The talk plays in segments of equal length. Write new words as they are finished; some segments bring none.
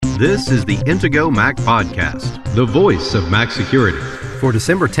This is the Intego Mac Podcast, the voice of Mac security. For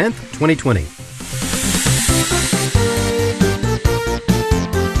December 10th, 2020.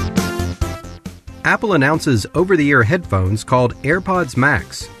 Apple announces over-the-ear headphones called AirPods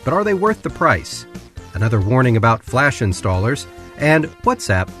Max, but are they worth the price? Another warning about Flash installers, and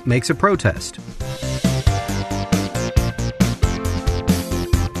WhatsApp makes a protest.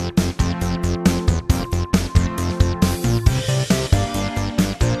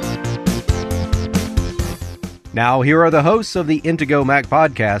 Now, here are the hosts of the Intego Mac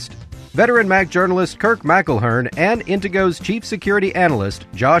Podcast, veteran Mac journalist Kirk McElhearn and Intego's chief security analyst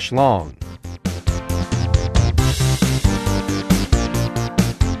Josh Long.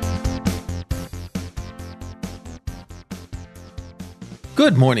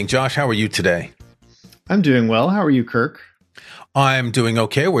 Good morning, Josh. How are you today? I'm doing well. How are you, Kirk? I'm doing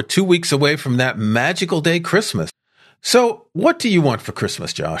okay. We're 2 weeks away from that magical day, Christmas. So what do you want for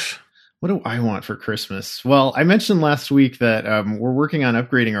Christmas, Josh? What do I want for Christmas? Well, I mentioned last week that we're working on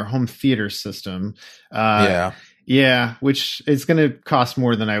upgrading our home theater system. Yeah, which is going to cost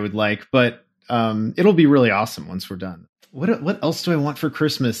more than I would like, but it'll be really awesome once we're done. What else do I want for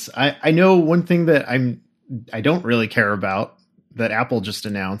Christmas? I know one thing that I don't really care about that Apple just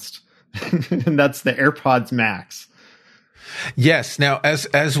announced, and that's the AirPods Max. Yes. Now,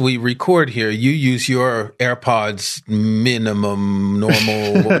 as we record here, you use your AirPods minimum,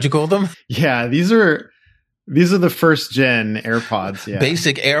 normal, what would you call them? Yeah, these are the first gen AirPods. Yeah.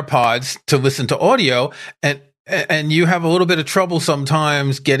 Basic AirPods to listen to audio, and you have a little bit of trouble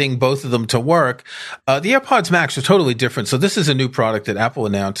sometimes getting both of them to work. The AirPods Max are totally different. So this is a new product that Apple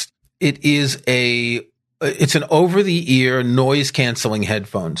announced. It's an over-the-ear noise-canceling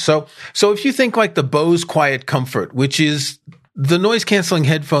headphone. So if you think like the Bose Quiet Comfort, which is the noise-canceling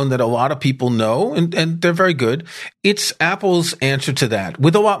headphone that a lot of people know, and they're very good, it's Apple's answer to that.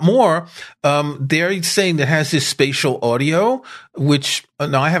 With a lot more, they're saying that it has this spatial audio, which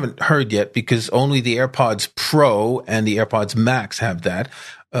now I haven't heard yet because only the AirPods Pro and the AirPods Max have that.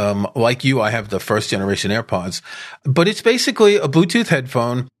 Like you, I have the first-generation AirPods. But it's basically a Bluetooth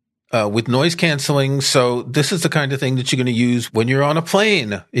headphone with noise canceling. So this is the kind of thing that you're going to use when you're on a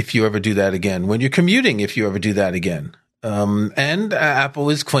plane, if you ever do that again, when you're commuting, if you ever do that again. And Apple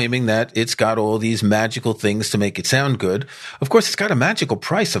is claiming that it's got all these magical things to make it sound good. Of course, it's got a magical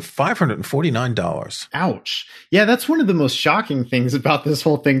price of $549. Ouch. Yeah, that's one of the most shocking things about this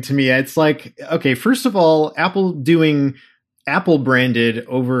whole thing to me. It's like, okay, first of all, Apple doing Apple branded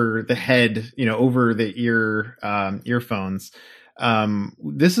over the head, over the ear earphones.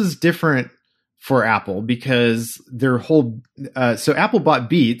 This is different for Apple because their whole, so Apple bought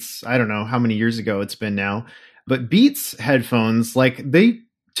Beats. I don't know how many years ago it's been now, but Beats headphones,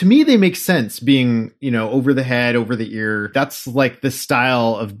 to me, they make sense being, over the head, over the ear. That's like the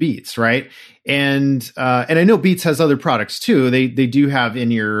style of Beats, right? And I know Beats has other products too. They do have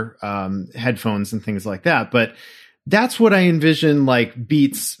in-ear, headphones and things like that, but that's what I envision like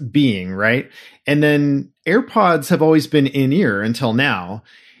Beats being, right? And then AirPods have always been in-ear until now.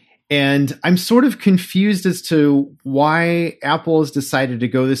 And I'm sort of confused as to why Apple has decided to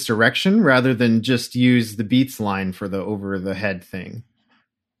go this direction rather than just use the Beats line for the over-the-head thing.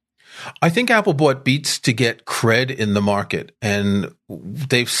 I think Apple bought Beats to get cred in the market, and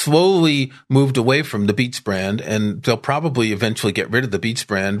they've slowly moved away from the Beats brand, and they'll probably eventually get rid of the Beats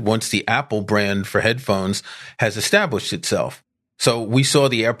brand once the Apple brand for headphones has established itself. So we saw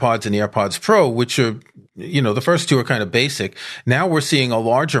the AirPods and the AirPods Pro, which are, the first two are kind of basic. Now we're seeing a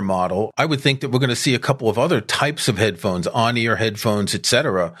larger model. I would think that we're going to see a couple of other types of headphones, on-ear headphones,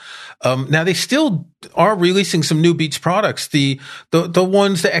 etc. Now they still are releasing some new Beats products. The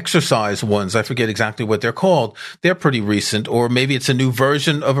ones, the exercise ones, I forget exactly what they're called. They're pretty recent, or maybe it's a new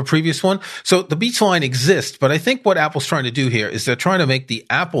version of a previous one. So the Beats line exists, but I think what Apple's trying to do here is they're trying to make the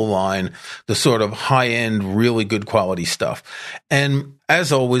Apple line the sort of high-end, really good quality stuff. And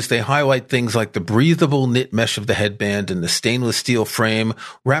as always, they highlight things like the breathable knit mesh of the headband and the stainless steel frame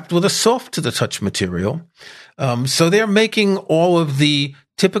wrapped with a soft-to-the-touch material. So they're making all of the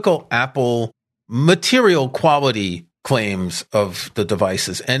typical Apple material quality claims of the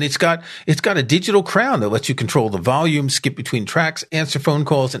devices. And it's got a digital crown that lets you control the volume, skip between tracks, answer phone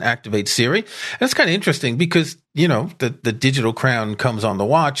calls, and activate Siri. And it's kind of interesting because, the digital crown comes on the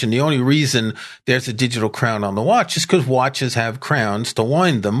watch. And the only reason there's a digital crown on the watch is because watches have crowns to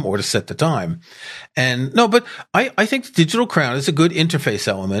wind them or to set the time. And no, but I think the digital crown is a good interface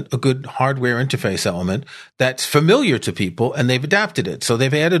element, a good hardware interface element that's familiar to people, and they've adapted it. So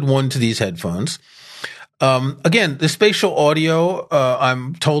they've added one to these headphones. Again, the spatial audio,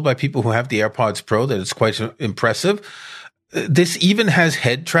 I'm told by people who have the AirPods Pro that it's quite impressive. This even has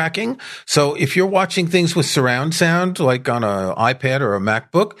head tracking. So if you're watching things with surround sound, like on an iPad or a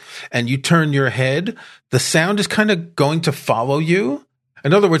MacBook, and you turn your head, the sound is kind of going to follow you.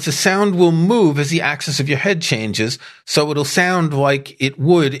 In other words, the sound will move as the axis of your head changes. So it'll sound like it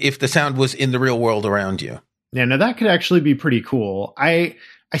would if the sound was in the real world around you. Yeah, now that could actually be pretty cool. I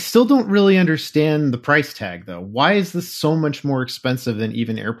still don't really understand the price tag, though. Why is this so much more expensive than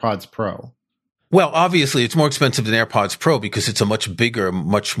even AirPods Pro? Well, obviously, it's more expensive than AirPods Pro because it's a much bigger,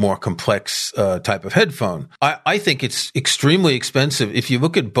 much more complex type of headphone. I think it's extremely expensive. If you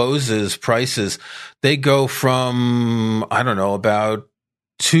look at Bose's prices, they go from, I don't know, about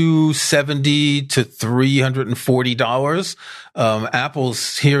 $270 to $340.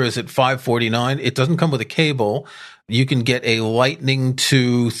 Apple's here is at $549. It doesn't come with a cable. You can get a Lightning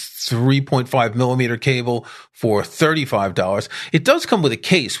to 3.5 millimeter cable for $35. It does come with a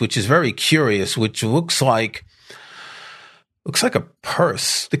case, which is very curious, which looks like a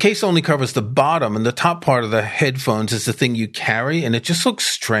purse. The case only covers the bottom, and the top part of the headphones is the thing you carry, and it just looks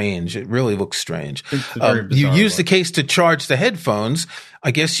strange. It really looks strange. You use the case to charge the headphones.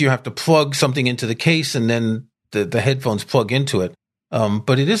 I guess you have to plug something into the case, and then the headphones plug into it.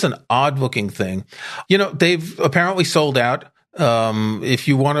 But it is an odd looking thing. They've apparently sold out. If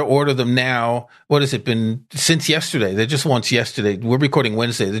you want to order them now, what has it been since yesterday? They just launched yesterday. We're recording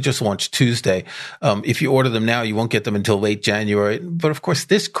Wednesday. They just launched Tuesday. If you order them now, you won't get them until late January. But of course,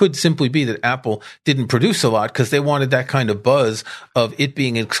 this could simply be that Apple didn't produce a lot because they wanted that kind of buzz of it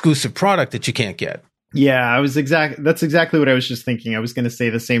being an exclusive product that you can't get. Yeah, that's exactly what I was just thinking. I was going to say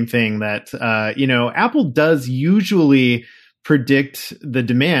the same thing that, Apple does usually predict the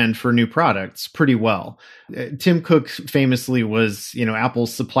demand for new products pretty well. Tim Cook famously was,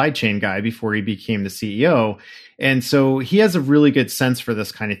 Apple's supply chain guy before he became the CEO. And so he has a really good sense for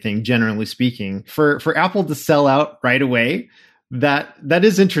this kind of thing, generally speaking. For Apple to sell out right away, that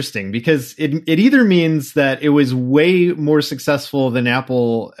is interesting because it either means that it was way more successful than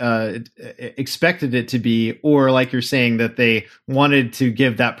Apple expected it to be, or like you're saying, that they wanted to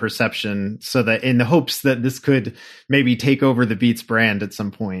give that perception so that in the hopes that this could maybe take over the Beats brand at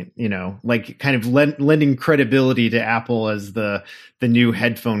some point, like kind of lending credibility to Apple as the new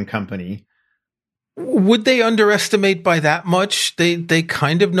headphone company. Would they underestimate by that much? They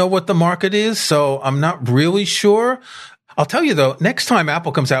kind of know what the market is, so I'm not really sure. I'll tell you, though, next time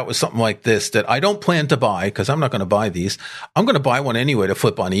Apple comes out with something like this that I don't plan to buy, because I'm not going to buy these, I'm going to buy one anyway to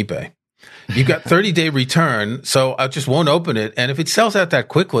flip on eBay. You've got 30-day return, so I just won't open it. And if it sells out that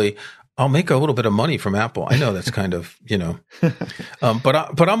quickly, I'll make a little bit of money from Apple. I know that's kind of,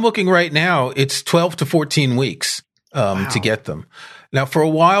 but I'm looking right now, it's 12 to 14 weeks to get them. Now, for a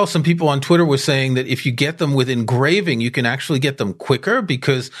while, some people on Twitter were saying that if you get them with engraving, you can actually get them quicker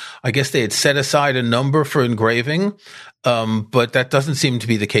because I guess they had set aside a number for engraving. But that doesn't seem to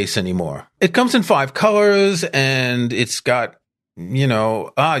be the case anymore. It comes in 5 colors and it's got, here's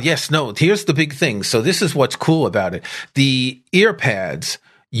the big thing. So this is what's cool about it. The ear pads,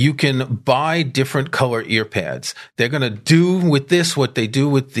 you can buy different color ear pads. They're going to do with this what they do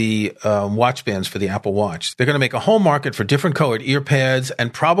with the watch bands for the Apple Watch. They're going to make a whole market for different colored ear pads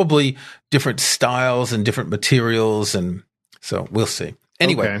and probably different styles and different materials. And so we'll see.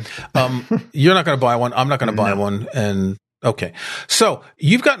 Anyway, okay. You're not going to buy one. I'm not going to buy one. And okay. So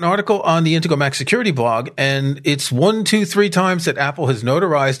you've got an article on the Intego Mac Security blog, and it's 1, 2, 3 times that Apple has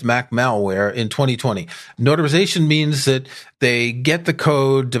notarized Mac malware in 2020. Notarization means that they get the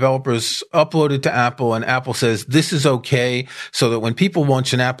code, developers upload it to Apple, and Apple says this is okay, so that when people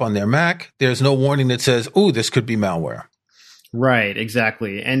launch an app on their Mac, there's no warning that says, "Ooh, this could be malware." Right,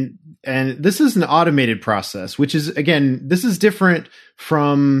 exactly. And this is an automated process, which is, again, this is different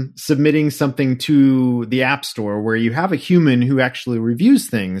from submitting something to the App Store where you have a human who actually reviews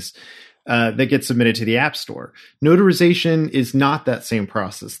things that get submitted to the App Store. Notarization is not that same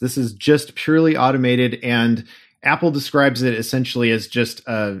process. This is just purely automated, and Apple describes it essentially as just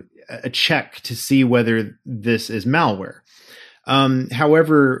a check to see whether this is malware.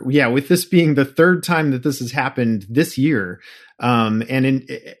 However, with this being the 3rd time that this has happened this year, and in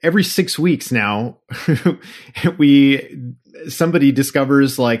every 6 weeks now, somebody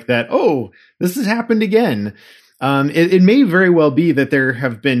discovers like that, oh, this has happened again. It may very well be that there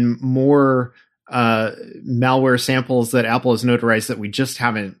have been more malware samples that Apple has notarized that we just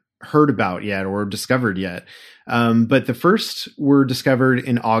haven't heard about yet or discovered yet. But the first were discovered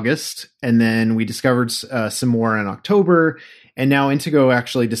in August, and then we discovered some more in October. And now Intego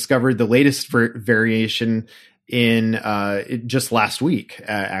actually discovered the latest variation in just last week,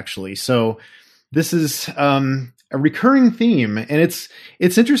 actually. So this is a recurring theme, and it's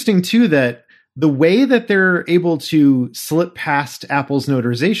interesting too that the way that they're able to slip past Apple's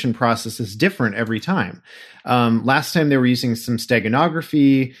notarization process is different every time. Last time they were using some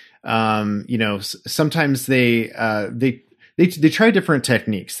steganography. Sometimes they try different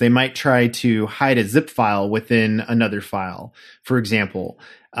techniques. They might try to hide a zip file within another file, for example.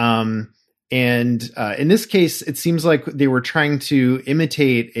 And in this case, it seems like they were trying to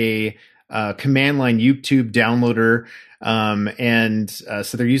imitate a command line YouTube downloader.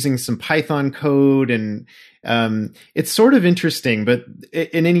 So they're using some Python code, and it's sort of interesting. But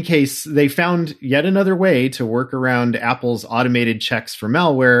in any case, they found yet another way to work around Apple's automated checks for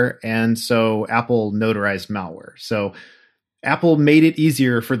malware. And so Apple notarized malware. So Apple made it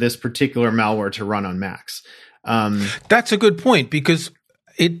easier for this particular malware to run on Macs. That's a good point, because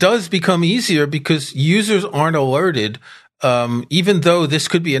it does become easier because users aren't alerted. Even though this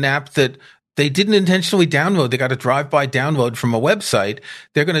could be an app that they didn't intentionally download, they got a drive-by download from a website,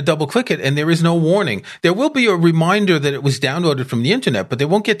 they're going to double-click it, and there is no warning. There will be a reminder that it was downloaded from the internet, but they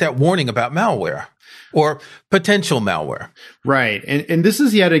won't get that warning about malware or potential malware. Right. And this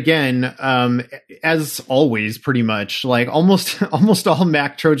is yet again, as always, pretty much, like almost all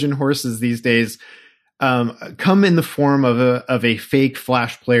Mac Trojan horses these days come in the form of a fake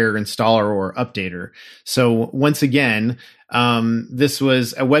Flash Player installer or updater. So once again, this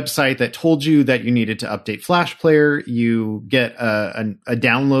was a website that told you that you needed to update Flash Player. You get a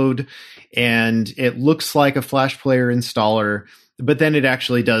download, and it looks like a Flash Player installer, but then it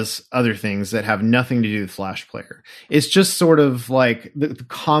actually does other things that have nothing to do with Flash Player. It's just sort of like the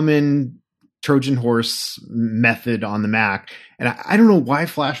common Trojan horse method on the Mac. And I don't know why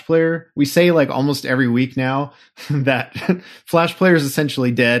Flash Player, we say like almost every week now that Flash Player is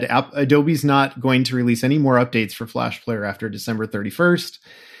essentially dead. Adobe's not going to release any more updates for Flash Player after December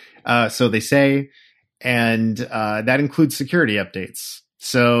 31st. So they say, and that includes security updates.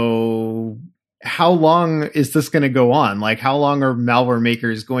 So how long is this going to go on? Like, how long are malware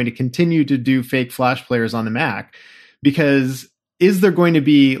makers going to continue to do fake Flash Players on the Mac? Because is there going to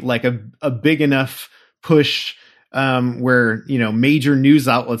be like a big enough push where, major news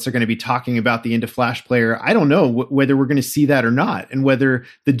outlets are going to be talking about the end of Flash Player? I don't know whether we're going to see that or not, and whether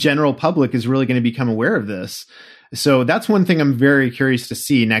the general public is really going to become aware of this. So that's one thing I'm very curious to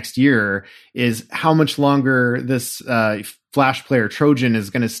see next year, is how much longer this Flash Player Trojan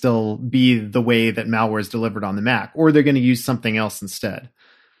is going to still be the way that malware is delivered on the Mac, or they're going to use something else instead.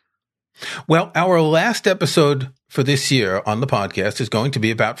 Well, our last episode for this year on the podcast is going to be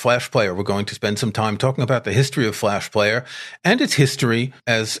about Flash Player. We're going to spend some time talking about the history of Flash Player and its history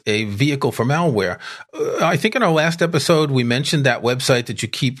as a vehicle for malware. I think in our last episode, we mentioned that website that you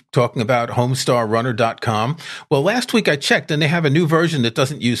keep talking about, homestarrunner.com. Well, last week I checked, and they have a new version that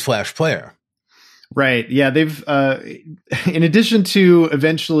doesn't use Flash Player. Right. Yeah. They've, in addition to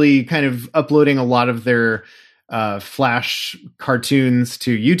eventually kind of uploading a lot of their Flash cartoons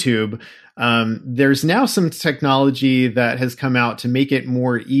to YouTube, there's now some technology that has come out to make it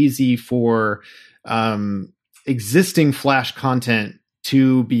more easy for existing Flash content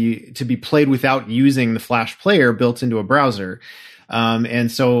to be played without using the Flash Player built into a browser.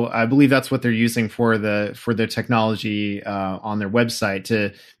 And so I believe that's what they're using for the technology on their website,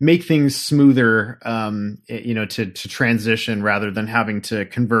 to make things smoother, to transition rather than having to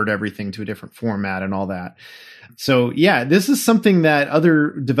convert everything to a different format and all that. So yeah, this is something that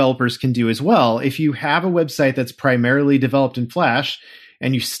other developers can do as well. If you have a website that's primarily developed in Flash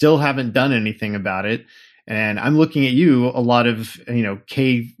and you still haven't done anything about it, and I'm looking at you, a lot of,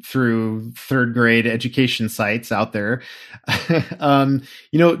 K through third grade education sites out there,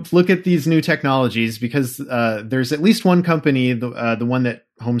 look at these new technologies, because there's at least one company, the one that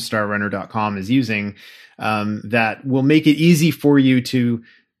homestarrunner.com is using, that will make it easy for you to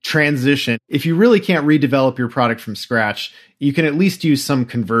transition. If you really can't redevelop your product from scratch, you can at least use some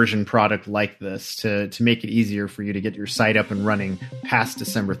conversion product like this to make it easier for you to get your site up and running past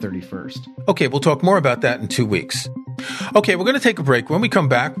December 31st. Okay, we'll talk more about that in 2 weeks. Okay, we're going to take a break. When we come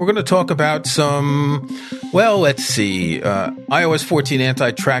back, we're going to talk about iOS 14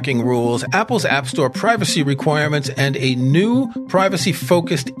 anti-tracking rules, Apple's App Store privacy requirements, and a new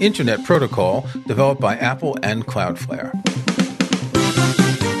privacy-focused internet protocol developed by Apple and Cloudflare.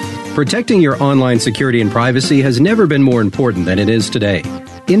 Protecting your online security and privacy has never been more important than it is today.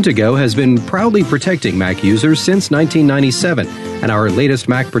 Intego has been proudly protecting Mac users since 1997, and our latest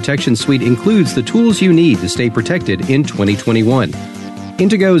Mac Protection Suite includes the tools you need to stay protected in 2021.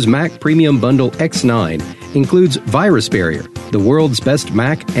 Intego's Mac Premium Bundle X9 includes Virus Barrier, the world's best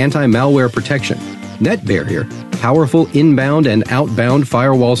Mac anti-malware protection, Net Barrier, powerful inbound and outbound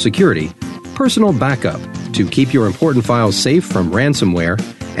firewall security, Personal Backup to keep your important files safe from ransomware,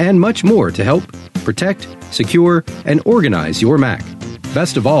 and much more to help protect, secure, and organize your Mac.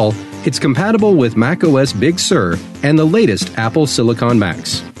 Best of all, it's compatible with macOS Big Sur and the latest Apple Silicon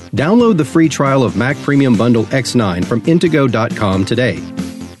Macs. Download the free trial of Mac Premium Bundle X9 from Intego.com today.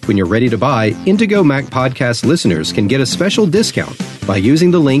 When you're ready to buy, Intego Mac Podcast listeners can get a special discount by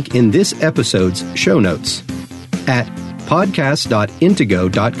using the link in this episode's show notes at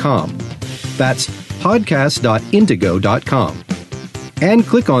podcast.intego.com. That's podcast.intego.com. And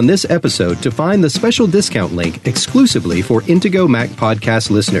click on this episode to find the special discount link exclusively for Intego Mac Podcast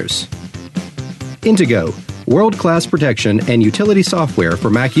listeners. Intego, world-class protection and utility software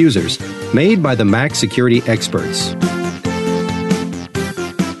for Mac users, made by the Mac security experts.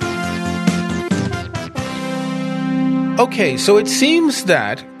 Okay, so it seems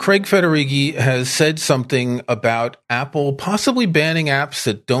that Craig Federighi has said something about Apple possibly banning apps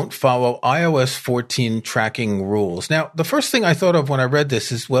that don't follow iOS 14 tracking rules. Now, the first thing I thought of when I read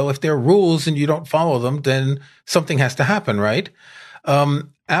this is, well, if there are rules and you don't follow them, then something has to happen, right?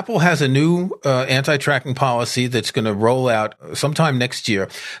 Apple has a new anti-tracking policy that's going to roll out sometime next year.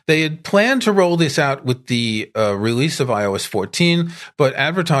 They had planned to roll this out with the release of iOS 14, but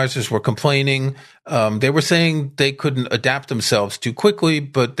advertisers were complaining. They were saying they couldn't adapt themselves too quickly,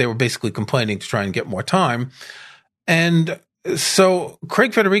 but they were basically complaining to try and get more time. And so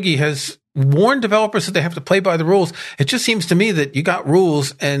Craig Federighi has warned developers that they have to play by the rules. It just seems to me that you got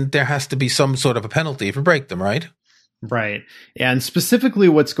rules and there has to be some sort of a penalty if you break them, right? Right. And specifically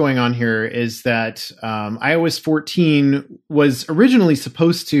what's going on here is that iOS 14 was originally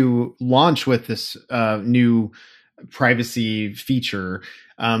supposed to launch with this new privacy feature.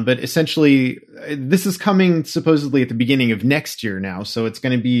 But essentially, this is coming supposedly at the beginning of next year now. So it's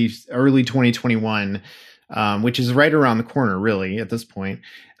going to be early 2021, which is right around the corner, really, at this point.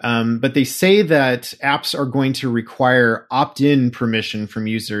 But they say that apps are going to require opt-in permission from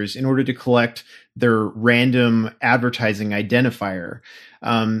users in order to collect their random advertising identifier.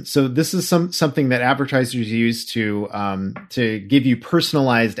 So this is something that advertisers use to give you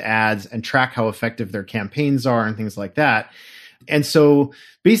personalized ads and track how effective their campaigns are and things like that. And so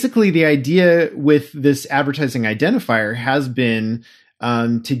basically the idea with this advertising identifier has been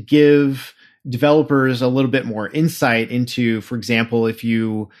to give developers a little bit more insight into, for example, if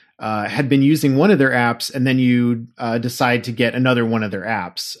you had been using one of their apps and then you decide to get another one of their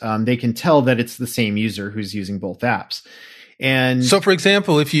apps, they can tell that it's the same user who's using both apps. And so, for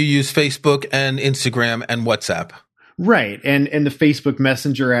example, if you use Facebook and Instagram and WhatsApp. Right. And the Facebook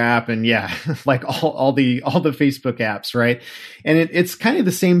Messenger app and like all the Facebook apps. Right. And it's kind of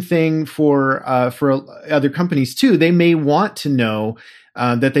the same thing for other companies too. They may want to know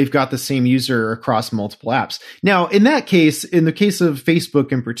that they've got the same user across multiple apps. Now, in that case, in the case of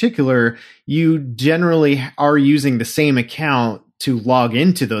Facebook in particular, you generally are using the same account to log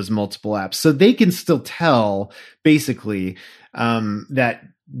into those multiple apps. So they can still tell basically that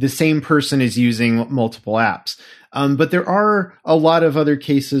the same person is using multiple apps. But there are a lot of other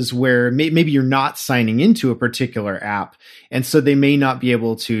cases where maybe you're not signing into a particular app. And so they may not be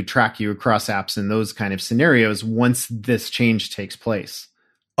able to track you across apps in those kind of scenarios once this change takes place.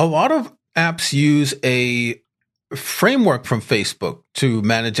 A lot of apps use a framework from Facebook to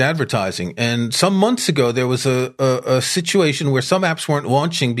manage advertising. And some months ago, there was a situation where some apps weren't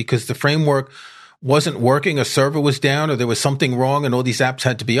launching because the framework wasn't working, a server was down, or there was something wrong and all these apps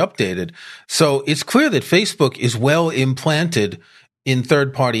had to be updated. So it's clear that Facebook is well implanted in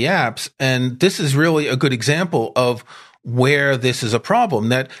third-party apps. And this is really a good example of where this is a problem.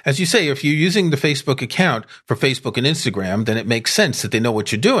 That, as you say, if you're using the Facebook account for Facebook and Instagram, then it makes sense that they know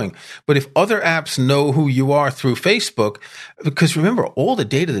what you're doing. But if other apps know who you are through Facebook, because remember, all the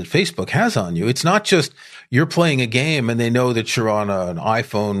data that Facebook has on you, it's not just you're playing a game and they know that you're on an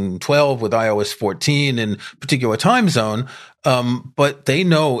iPhone 12 with iOS 14 in a particular time zone, but they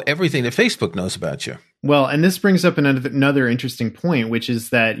know everything that Facebook knows about you. Well, and this brings up another interesting point, which is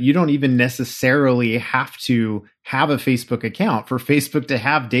that you don't even necessarily have to have a Facebook account for Facebook to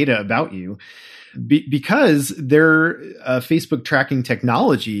have data about you, because their Facebook tracking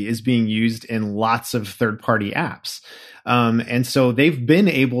technology is being used in lots of third-party apps. And so they've been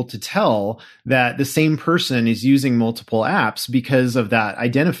able to tell that the same person is using multiple apps because of that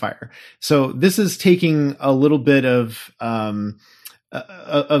identifier. So this is taking a little bit of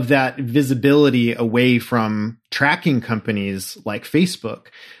that visibility away from tracking companies like Facebook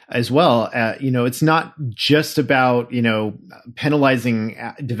as well. It's not just about, penalizing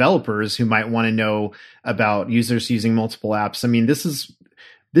developers who might want to know about users using multiple apps. I mean, this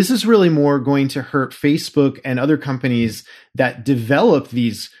is really more going to hurt Facebook and other companies that develop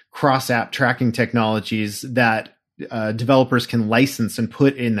these cross-app tracking technologies that developers can license and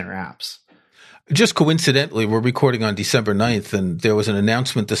put in their apps. Just coincidentally, we're recording on December 9th, and there was an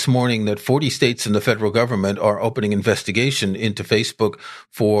announcement this morning that 40 states and the federal government are opening investigation into Facebook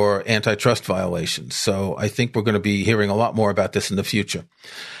for antitrust violations. So I think we're going to be hearing a lot more about this in the future.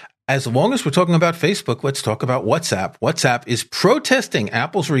 As long as we're talking about Facebook, let's talk about WhatsApp. WhatsApp is protesting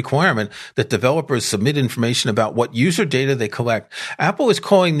Apple's requirement that developers submit information about what user data they collect. Apple is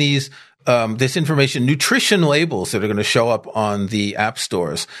calling this information nutrition labels that are going to show up on the app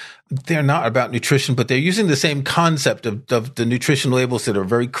stores. They're not about nutrition, but they're using the same concept of the nutrition labels that are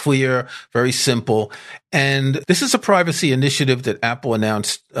very clear, very simple. And this is a privacy initiative that Apple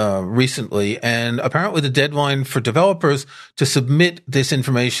announced recently. And apparently the deadline for developers to submit this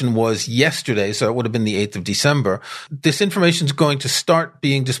information was yesterday. So it would have been the 8th of December. This information is going to start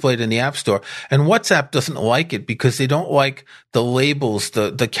being displayed in the App Store. And WhatsApp doesn't like it because they don't like the labels,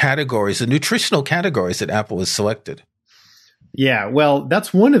 the categories, the nutritional categories that Apple has selected. Yeah, well,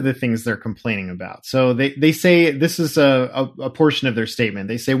 that's one of the things they're complaining about. So they say this is a portion of their statement.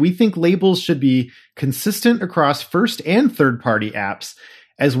 They say, we think labels should be consistent across first and third party apps,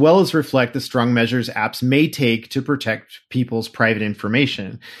 as well as reflect the strong measures apps may take to protect people's private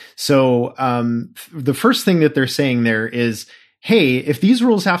information. So the first thing that they're saying there is, hey, if these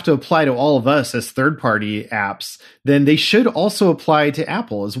rules have to apply to all of us as third-party apps, then they should also apply to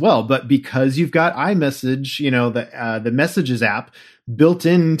Apple as well. But because you've got iMessage, the Messages app built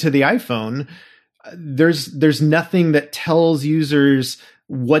into the iPhone, there's nothing that tells users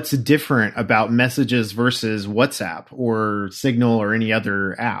what's different about Messages versus WhatsApp or Signal or any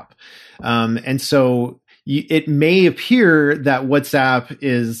other app. And so it may appear that WhatsApp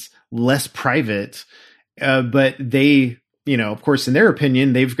is less private, but they, of course, in their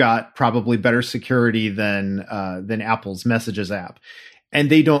opinion, they've got probably better security than Apple's Messages app. And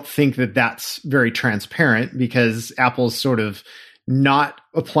they don't think that that's very transparent because Apple's sort of not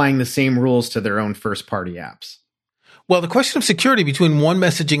applying the same rules to their own first-party apps. Well, the question of security between one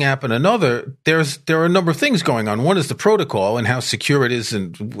messaging app and another, there are a number of things going on. One is the protocol and how secure it is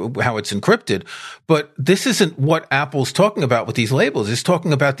and how it's encrypted. But this isn't what Apple's talking about with these labels. It's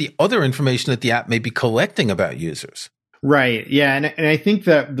talking about the other information that the app may be collecting about users. Right. Yeah. And I think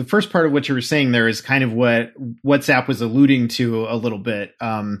that the first part of what you were saying there is kind of what WhatsApp was alluding to a little bit.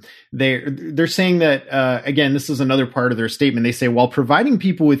 They're saying that, again, this is another part of their statement. They say, while providing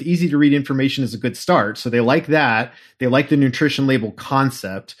people with easy to read information is a good start. So they like that. They like the nutrition label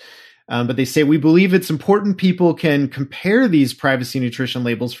concept. But they say, we believe it's important people can compare these privacy nutrition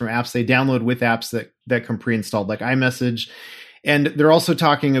labels from apps they download with apps that come pre-installed, like iMessage. And they're also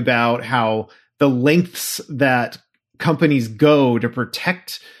talking about how the lengths that companies go to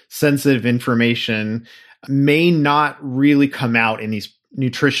protect sensitive information may not really come out in these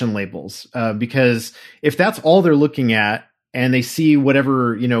nutrition labels, because if that's all they're looking at and they see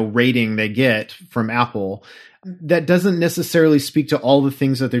whatever rating they get from Apple, that doesn't necessarily speak to all the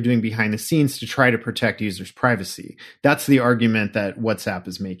things that they're doing behind the scenes to try to protect users' privacy. That's the argument that WhatsApp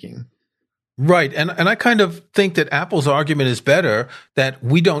is making. Right. And I kind of think that Apple's argument is better, that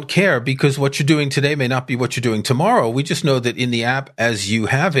we don't care because what you're doing today may not be what you're doing tomorrow. We just know that in the app, as you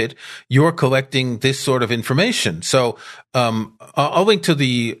have it, you're collecting this sort of information. So I'll link to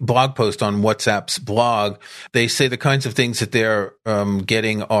the blog post on WhatsApp's blog. They say the kinds of things that they're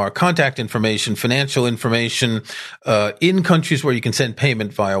getting are contact information, financial information, in countries where you can send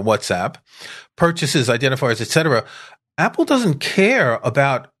payment via WhatsApp, purchases, identifiers, etc. Apple doesn't care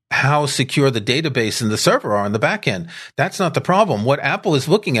about how secure the database and the server are on the back end. That's not the problem. What Apple is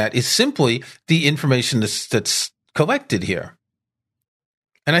looking at is simply the information that's collected here.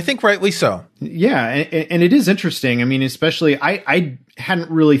 And I think rightly so. Yeah, and it is interesting. I mean, especially I hadn't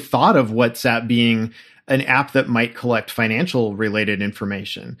really thought of WhatsApp being an app that might collect financial related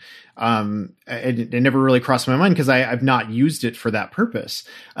information. It never really crossed my mind because I've not used it for that purpose.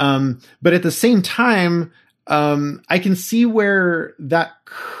 But at the same time, I can see where that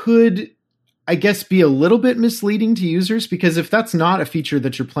could, I guess, be a little bit misleading to users, because if that's not a feature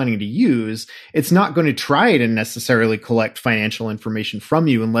that you're planning to use, it's not going to try to necessarily collect financial information from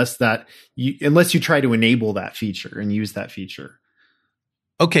you unless you try to enable that feature and use that feature.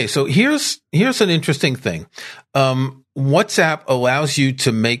 Okay, so here's an interesting thing. WhatsApp allows you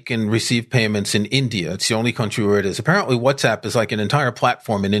to make and receive payments in India. It's the only country where it is. Apparently, WhatsApp is like an entire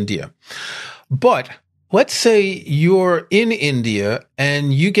platform in India. But let's say you're in India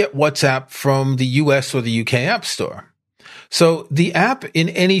and you get WhatsApp from the US or the UK App Store. So the app in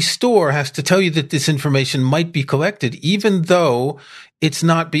any store has to tell you that this information might be collected, even though it's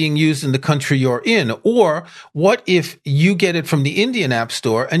not being used in the country you're in. Or what if you get it from the Indian App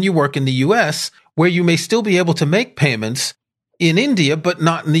Store and you work in the US? where you may still be able to make payments in India, but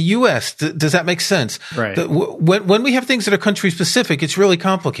not in the U.S. Does that make sense? Right. When we have things that are country specific, it's really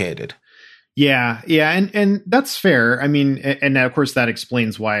complicated. Yeah. And that's fair. I mean, and of course that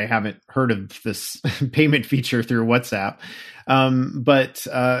explains why I haven't heard of this payment feature through WhatsApp. I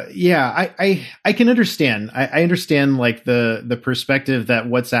can understand. I understand like the perspective that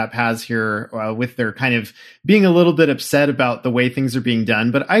WhatsApp has here with their kind of being a little bit upset about the way things are being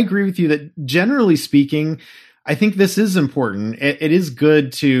done. But I agree with you that generally speaking, I think this is important. It is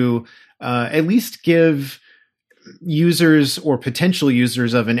good to at least give users or potential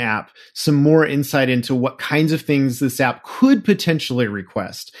users of an app some more insight into what kinds of things this app could potentially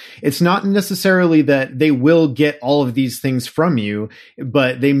request. It's not necessarily that they will get all of these things from you,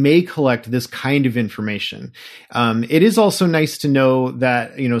 but they may collect this kind of information. It is also nice to know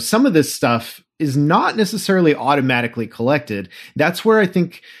that, some of this stuff is not necessarily automatically collected. That's where I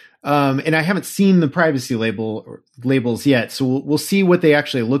think and I haven't seen the privacy labels yet, so we'll see what they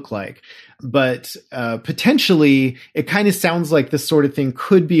actually look like. But potentially, it kind of sounds like this sort of thing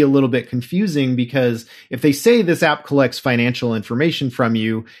could be a little bit confusing, because if they say this app collects financial information from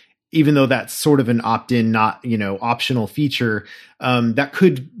you, even though that's sort of an opt-in, not optional feature, that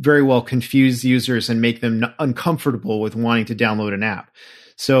could very well confuse users and make them uncomfortable with wanting to download an app.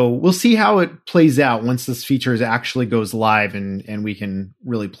 So we'll see how it plays out once this feature actually goes live and we can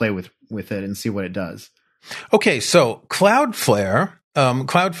really play with it and see what it does. Okay, so Cloudflare,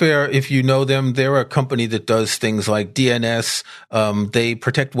 if you know them, they're a company that does things like DNS. They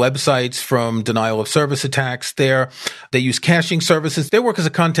protect websites from denial of service attacks. They use caching services. They work as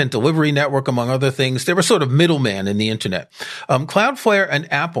a content delivery network, among other things. They're a sort of middleman in the internet. Cloudflare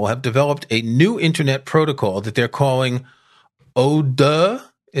and Apple have developed a new internet protocol that they're calling ODA.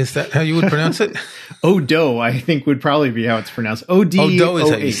 Is that how you would pronounce it? Odo, I think, would probably be how it's pronounced. O-D-O-H. Odo is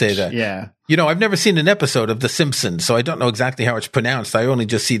how you say that. Yeah. I've never seen an episode of The Simpsons, so I don't know exactly how it's pronounced. I only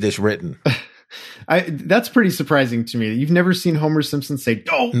just see this written. That's pretty surprising to me. You've never seen Homer Simpson say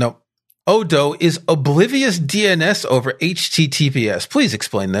 "do"? No. Odo is oblivious DNS over HTTPS. Please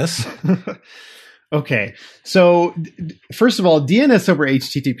explain this. Okay. So, first of all, DNS over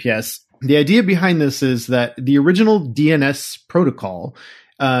HTTPS, the idea behind this is that the original DNS protocol,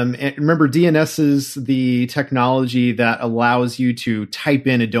 and remember, DNS is the technology that allows you to type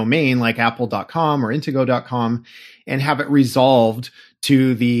in a domain like apple.com or intego.com and have it resolved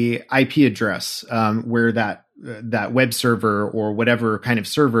to the IP address where that web server or whatever kind of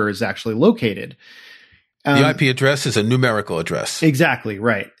server is actually located. The IP address is a numerical address. Exactly,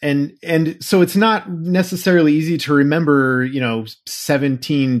 right. And so it's not necessarily easy to remember,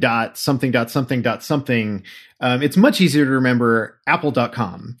 17 dot something dot something dot something. It's much easier to remember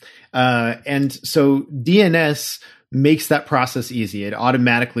apple.com. And so DNS makes that process easy. It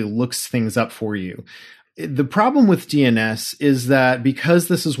automatically looks things up for you. The problem with DNS is that because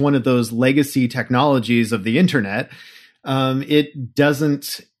this is one of those legacy technologies of the internet, it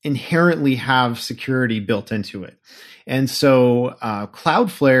doesn't inherently have security built into it. And so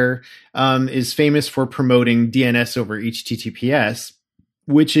Cloudflare is famous for promoting DNS over HTTPS,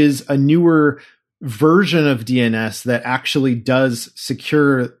 which is a newer version of DNS that actually does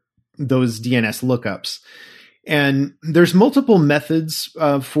secure those DNS lookups. And there's multiple methods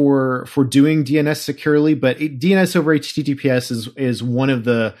for doing DNS securely, but DNS over HTTPS is one of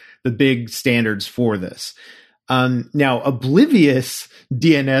the big standards for this. Now, oblivious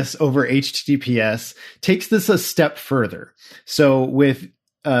DNS over HTTPS takes this a step further. So with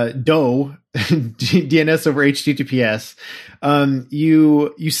DOE, DNS over HTTPS,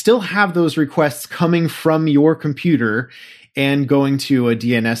 you still have those requests coming from your computer and going to a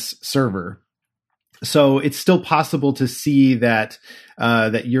DNS server. So it's still possible to see that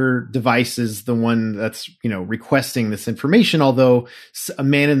that your device is the one that's requesting this information, although a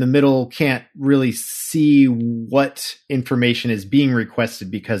man in the middle can't really see what information is being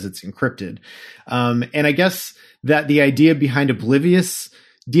requested because it's encrypted. And I guess that the idea behind oblivious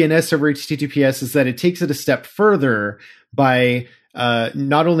DNS over HTTPS is that it takes it a step further by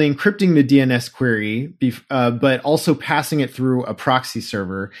not only encrypting the DNS query, but also passing it through a proxy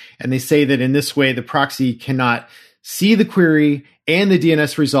server. And they say that in this way, the proxy cannot see the query and the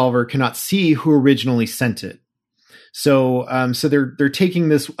DNS resolver cannot see who originally sent it. So they're taking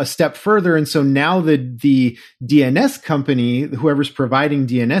this a step further. And so now the DNS company, whoever's providing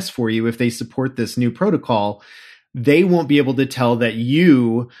DNS for you, if they support this new protocol, they won't be able to tell that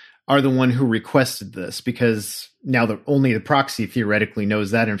you are the one who requested this, because now only the proxy theoretically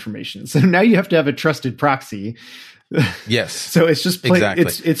knows that information. So now you have to have a trusted proxy. Yes. So it's just exactly.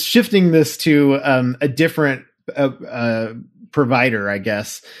 It's shifting this to a different provider, I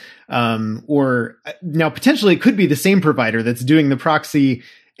guess. Or now potentially it could be the same provider that's doing the proxy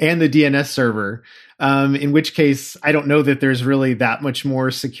and the DNS server. In which case, I don't know that there's really that much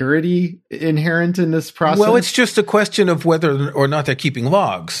more security inherent in this process. Well, it's just a question of whether or not they're keeping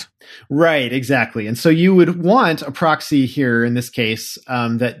logs. Right, exactly. And so you would want a proxy here in this case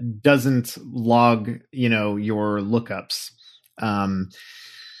that doesn't log, your lookups.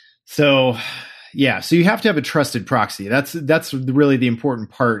 So you have to have a trusted proxy. That's really the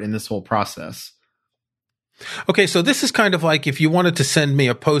important part in this whole process. Okay, so this is kind of like if you wanted to send me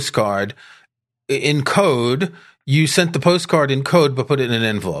a postcard in code, you sent the postcard in code but put it in an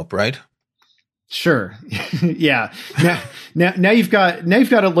envelope, right? Sure. Yeah. Now you've got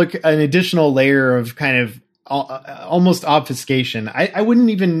to look an additional layer of kind of almost obfuscation. I wouldn't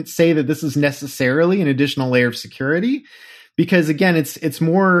even say that this is necessarily an additional layer of security, because again, it's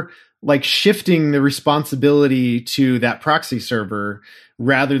more like shifting the responsibility to that proxy server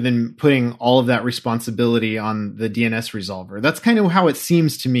rather than putting all of that responsibility on the DNS resolver. That's kind of how it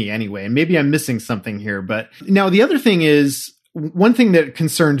seems to me anyway. And maybe I'm missing something here. But now the other thing is, one thing that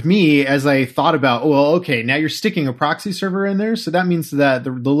concerned me as I thought about, well, okay, now you're sticking a proxy server in there. So that means that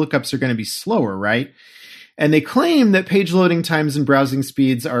the lookups are going to be slower, right? And they claim that page loading times and browsing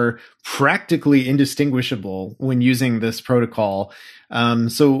speeds are practically indistinguishable when using this protocol.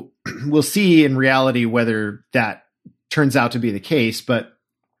 So we'll see in reality whether that turns out to be the case. But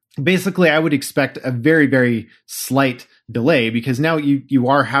basically, I would expect a very, very slight delay, because now you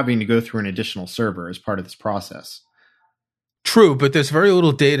are having to go through an additional server as part of this process. True, but there's very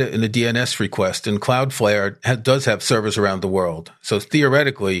little data in the DNS request, and Cloudflare does have servers around the world. So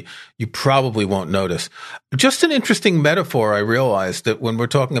theoretically, you probably won't notice. Just an interesting metaphor, I realized that when we're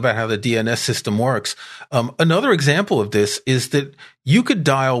talking about how the DNS system works, another example of this is that you could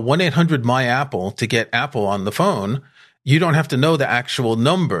dial 1-800-MY-APPLE to get Apple on the phone. You don't have to know the actual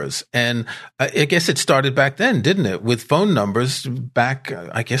numbers. And I guess it started back then, didn't it? With phone numbers back,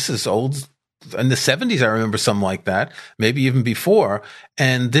 I guess, as old in the 70s, I remember something like that, maybe even before.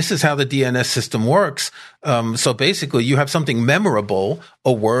 And this is how the DNS system works. So basically, you have something memorable,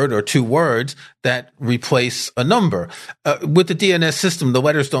 a word or two words, that replace a number. With the DNS system, the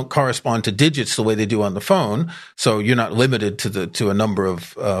letters don't correspond to digits the way they do on the phone. So you're not limited to a number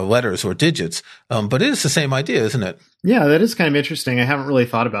of letters or digits. But it is the same idea, isn't it? Yeah, that is kind of interesting. I haven't really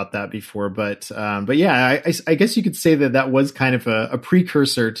thought about that before, but yeah, I guess you could say that was kind of a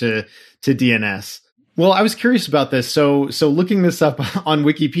precursor to DNS. Well, I was curious about this. So looking this up on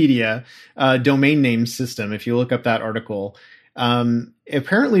Wikipedia, domain name system, if you look up that article,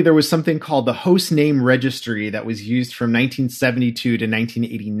 apparently there was something called the host name registry that was used from 1972 to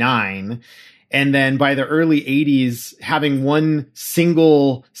 1989. And then by the early 80s, having one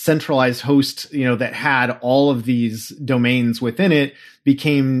single centralized host, that had all of these domains within it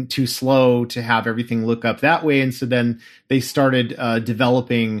became too slow to have everything look up that way. And so then they started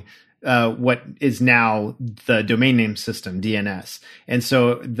developing what is now the domain name system, DNS. And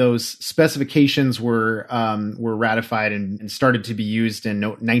so those specifications were ratified and started to be used in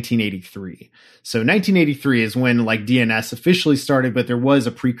 1983. So 1983 is when DNS officially started, but there was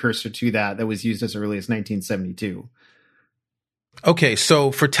a precursor to that was used as early as 1972. Okay, so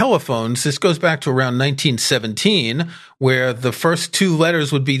for telephones, this goes back to around 1917, where the first two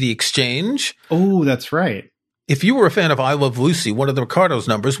letters would be the exchange. Oh, that's right. If you were a fan of I Love Lucy, one of the Ricardo's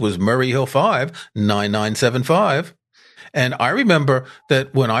numbers was Murray Hill 5, 9975. And I remember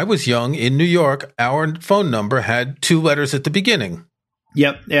that when I was young in New York, our phone number had two letters at the beginning.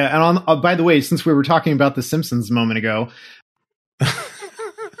 Yep. Yeah. And by the way, since we were talking about The Simpsons a moment ago,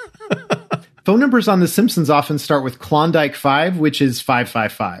 phone numbers on The Simpsons often start with Klondike 5, which is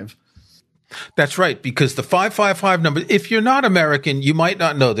 555. That's right, because the 555 number, if you're not American, you might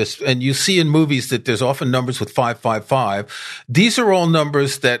not know this, and you see in movies that there's often numbers with 555. These are all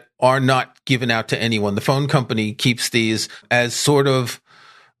numbers that are not given out to anyone. The phone company keeps these as sort of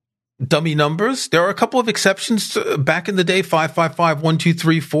dummy numbers. There are a couple of exceptions. Back in the day,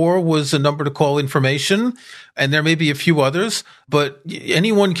 555-1234 was a number to call information, and there may be a few others, but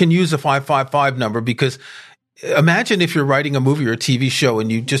anyone can use a 555 number, because imagine if you're writing a movie or a TV show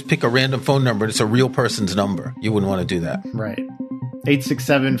and you just pick a random phone number and it's a real person's number. You wouldn't want to do that. Right.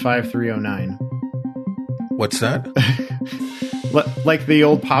 867-5309. What's that? Like the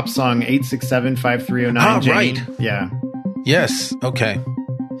old pop song, 867-5309. Ah, Jane. right. Yeah. Yes. Okay.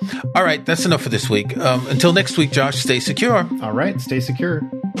 All right. That's enough for this week. Until next week, Josh, stay secure. All right. Stay secure.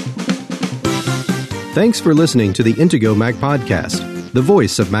 Thanks for listening to the Intego Mac Podcast, the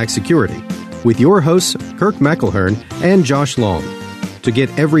voice of Mac security, with your hosts, Kirk McElhearn and Josh Long. To get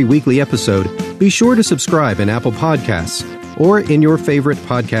every weekly episode, be sure to subscribe in Apple Podcasts, or in your favorite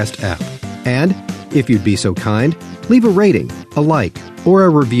podcast app. And, if you'd be so kind, leave a rating, a like, or a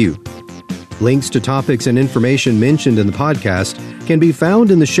review. Links to topics and information mentioned in the podcast can be found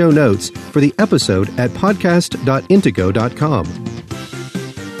in the show notes for the episode at podcast.intego.com.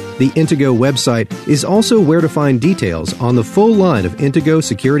 The Intego website is also where to find details on the full line of Intego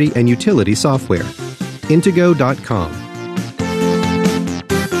security and utility software. Intego.com.